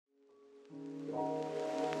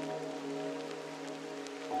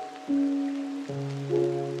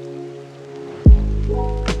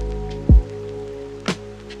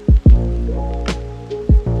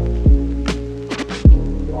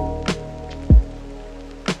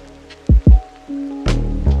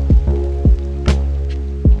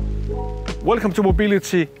Welcome to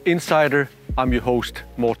Mobility Insider. I'm your host,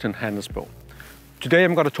 Morten Handelsbo. Today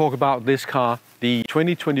I'm going to talk about this car, the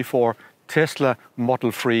 2024 Tesla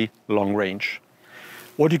Model 3 Long Range.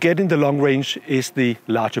 What you get in the long range is the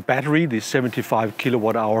larger battery, the 75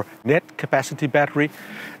 kilowatt hour net capacity battery,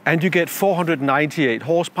 and you get 498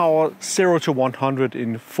 horsepower, 0 to 100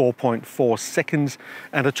 in 4.4 seconds,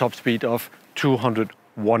 and a top speed of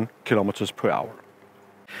 201 kilometers per hour.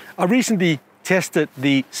 I recently tested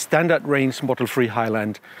the standard range Model 3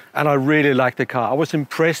 Highland, and I really liked the car. I was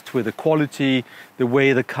impressed with the quality, the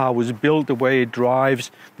way the car was built, the way it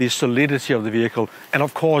drives, the solidity of the vehicle, and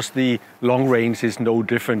of course the long range is no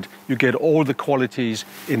different. You get all the qualities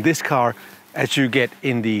in this car as you get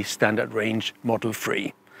in the standard range Model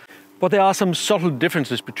 3. But there are some subtle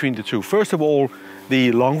differences between the two. First of all,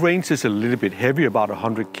 the long range is a little bit heavy, about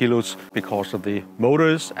 100 kilos, because of the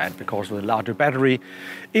motors and because of the larger battery.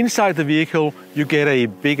 Inside the vehicle, you get a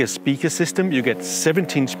bigger speaker system. You get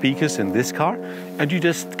 17 speakers in this car, and you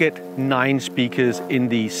just get 9 speakers in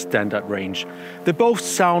the standard range. They both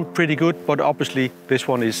sound pretty good, but obviously this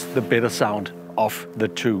one is the better sound of the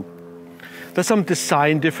two. There's some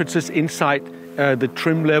design differences inside. The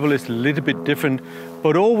trim level is a little bit different,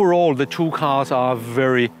 but overall the two cars are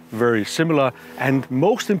very, very similar. And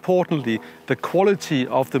most importantly, the quality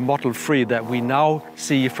of the Model 3 that we now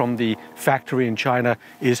see from the factory in China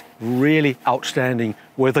is really outstanding,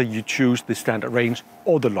 whether you choose the standard range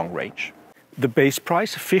or the long range. The base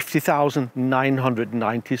price,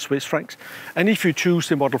 50,990 Swiss francs. And if you choose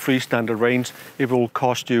the Model 3 standard range, it will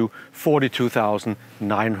cost you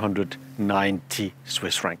 42,990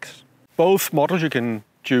 Swiss francs. Both models you can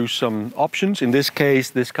choose some options. In this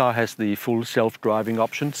case, this car has the full self-driving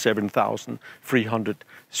option, 7,300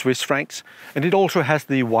 Swiss francs. And it also has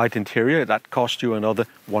the white interior that costs you another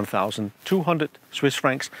 1,200 Swiss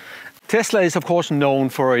francs. Tesla is of course known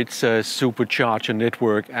for its supercharger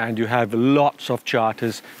network, and you have lots of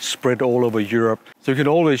chargers spread all over Europe. So you can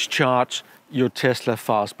always charge your Tesla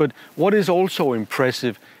fast. But what is also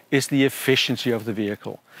impressive is the efficiency of the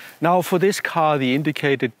vehicle. Now for this car, the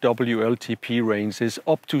indicated WLTP range is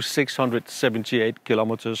up to 678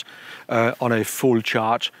 kilometers on a full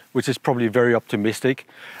charge, which is probably very optimistic.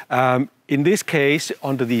 In this case,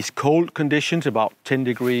 under these cold conditions, about 10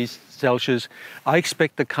 degrees Celsius, I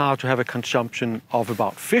expect the car to have a consumption of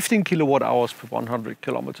about 15 kilowatt hours per 100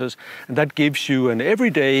 kilometers, and that gives you an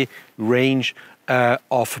everyday range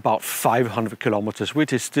of about 500 kilometers,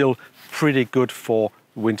 which is still pretty good for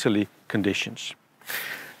winterly conditions.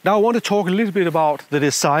 Now I want to talk a little bit about the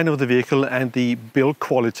design of the vehicle and the build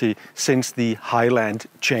quality since the Highland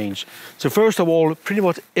change. So first of all, pretty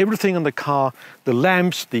much everything on the car, the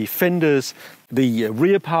lamps, the fenders, the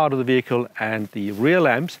rear part of the vehicle and the rear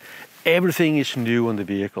lamps, everything is new on the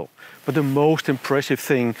vehicle. But the most impressive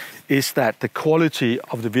thing is that the quality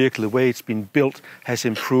of the vehicle, the way it's been built, has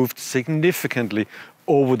improved significantly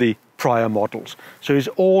over the prior models. So it's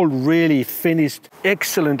all really finished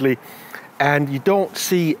excellently, and you don't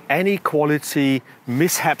see any quality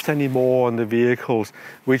mishaps anymore on the vehicles,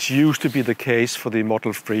 which used to be the case for the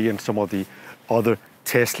Model 3 and some of the other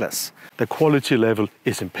Teslas. The quality level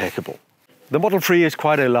is impeccable. The Model 3 is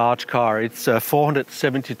quite a large car. It's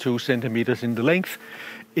 472 centimeters in the length.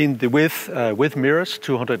 In the width, with mirrors,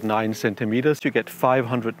 209 centimeters. You get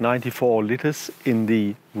 594 liters in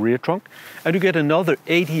the rear trunk, and you get another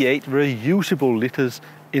 88 reusable liters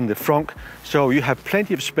in the front. So you have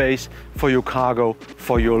plenty of space for your cargo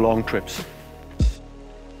for your long trips.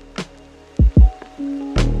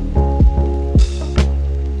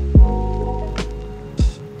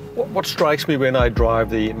 What strikes me when I drive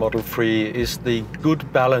the Model 3 is the good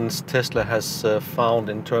balance Tesla has found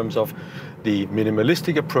in terms of the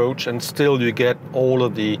minimalistic approach, and still you get all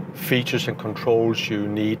of the features and controls you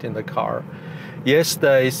need in the car. Yes,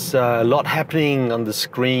 there is a lot happening on the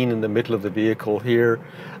screen in the middle of the vehicle here,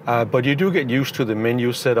 but you do get used to the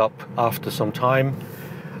menu setup after some time.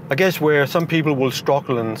 I guess where some people will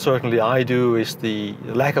struggle, and certainly I do, is the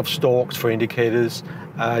lack of stalks for indicators.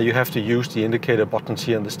 You have to use the indicator buttons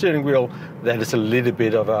here on the steering wheel. That is a little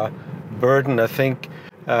bit of a burden, I think.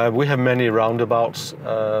 We have many roundabouts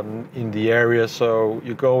in the area, so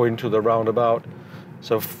you go into the roundabout.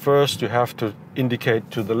 So first you have to indicate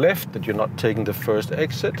to the left that you're not taking the first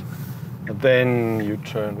exit, and then you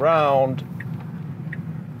turn round,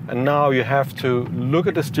 and now you have to look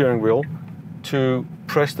at the steering wheel to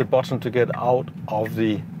press the button to get out of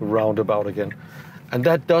the roundabout again. And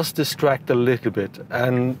that does distract a little bit,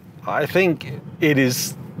 and I think it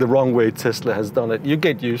is the wrong way Tesla has done it. You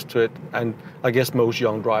get used to it, and I guess most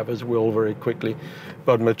young drivers will very quickly.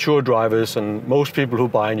 But mature drivers and most people who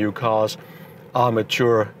buy new cars are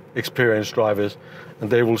mature experienced drivers, and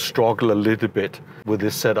they will struggle a little bit with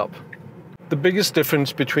this setup. The biggest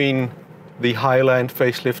difference between the Highland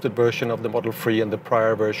facelifted version of the Model 3 and the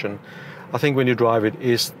prior version, I think when you drive it,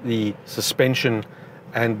 is the suspension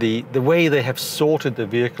and the way they have sorted the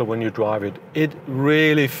vehicle when you drive it. It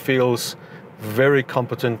really feels very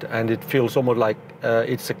competent, and it feels almost like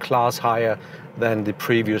it's a class higher than the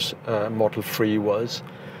previous Model 3 was.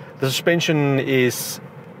 The suspension is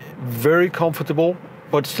very comfortable,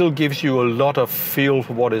 but still gives you a lot of feel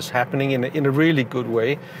for what is happening in a really good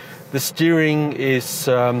way. The steering is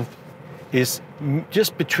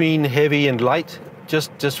just between heavy and light,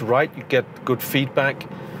 just right. You get good feedback,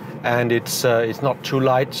 and it's not too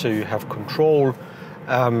light, so you have control.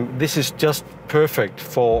 This is just perfect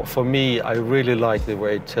for me. I really like the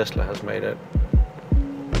way Tesla has made it.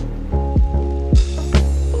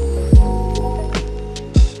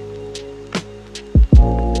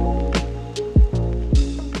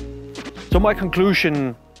 So my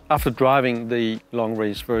conclusion after driving the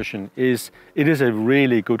long-range version is it is a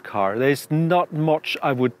really good car. There's not much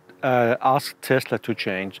I would ask Tesla to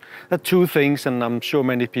change. There are two things, and I'm sure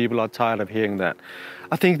many people are tired of hearing that.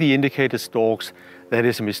 I think the indicator stalks, that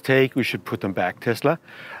is a mistake. We should put them back, Tesla.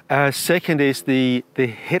 Second is the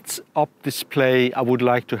heads-up display I would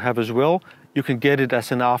like to have as well. You can get it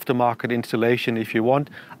as an aftermarket installation if you want.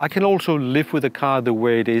 I can also live with the car the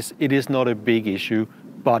way it is. It is not a big issue,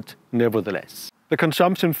 but nevertheless. The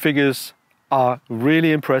consumption figures are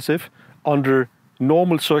really impressive. Under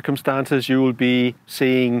normal circumstances, you will be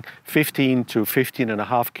seeing 15 to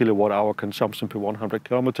 15.5 kilowatt hour consumption per 100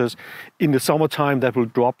 kilometers. In the summertime, that will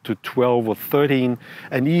drop to 12 or 13.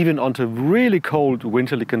 And even under really cold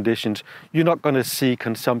winterly conditions, you're not going to see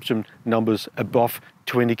consumption numbers above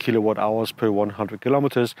 20 kilowatt hours per 100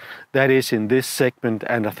 kilometers. That is in this segment,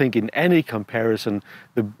 and I think in any comparison,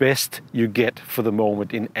 the best you get for the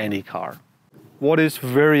moment in any car. What is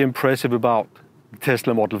very impressive about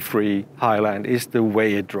Tesla Model 3 Highland is the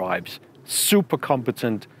way it drives. Super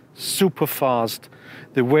competent, super fast.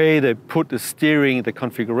 The way they put the steering, the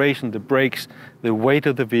configuration, the brakes, the weight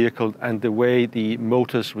of the vehicle, and the way the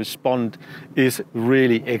motors respond is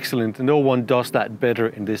really excellent. No one does that better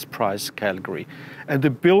in this price category. And the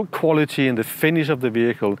build quality and the finish of the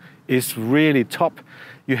vehicle is really top.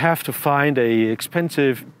 You have to find an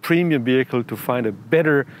expensive premium vehicle to find a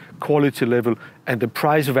better quality level, and the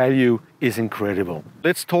price value is incredible.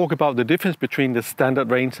 Let's talk about the difference between the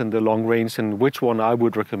standard range and the long range, and which one I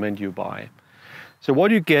would recommend you buy. So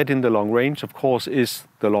what you get in the long range, of course, is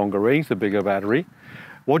the longer range, the bigger battery.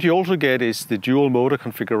 What you also get is the dual motor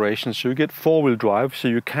configuration, so you get four-wheel drive, so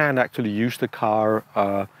you can actually use the car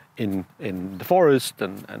in the forest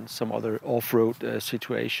and some other off-road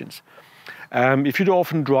situations. If you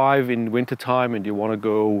often drive in wintertime and you want to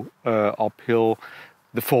go uphill,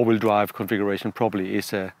 the four-wheel drive configuration probably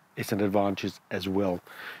is an advantage as well.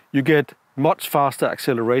 You get much faster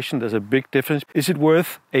acceleration. There's a big difference. Is it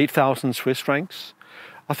worth 8,000 Swiss francs?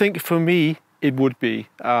 I think for me it would be.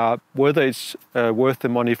 Whether it's worth the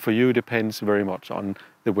money for you depends very much on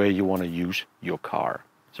the way you want to use your car.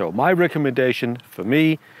 So my recommendation for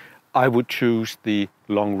me, I would choose the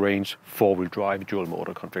long-range four-wheel drive dual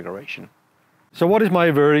motor configuration. So what is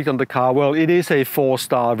my verdict on the car? Well, it is a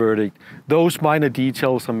 4-star verdict. Those minor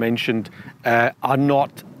details I mentioned are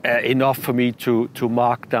not enough for me to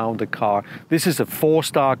mark down the car. This is a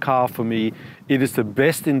 4-star car for me. It is the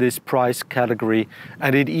best in this price category,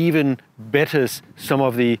 and it even betters some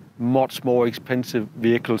of the much more expensive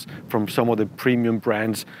vehicles from some of the premium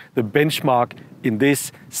brands. The benchmark in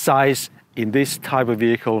this size, in this type of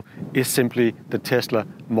vehicle, is simply the Tesla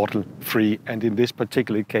Model 3, and in this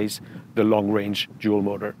particular case, the long-range dual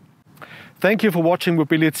motor. Thank you for watching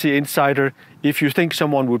Mobility Insider. If you think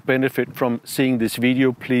someone would benefit from seeing this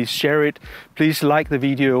video, please share it. Please like the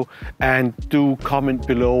video and do comment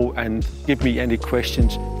below and give me any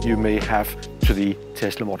questions you may have to the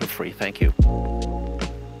Tesla Model 3. Thank you.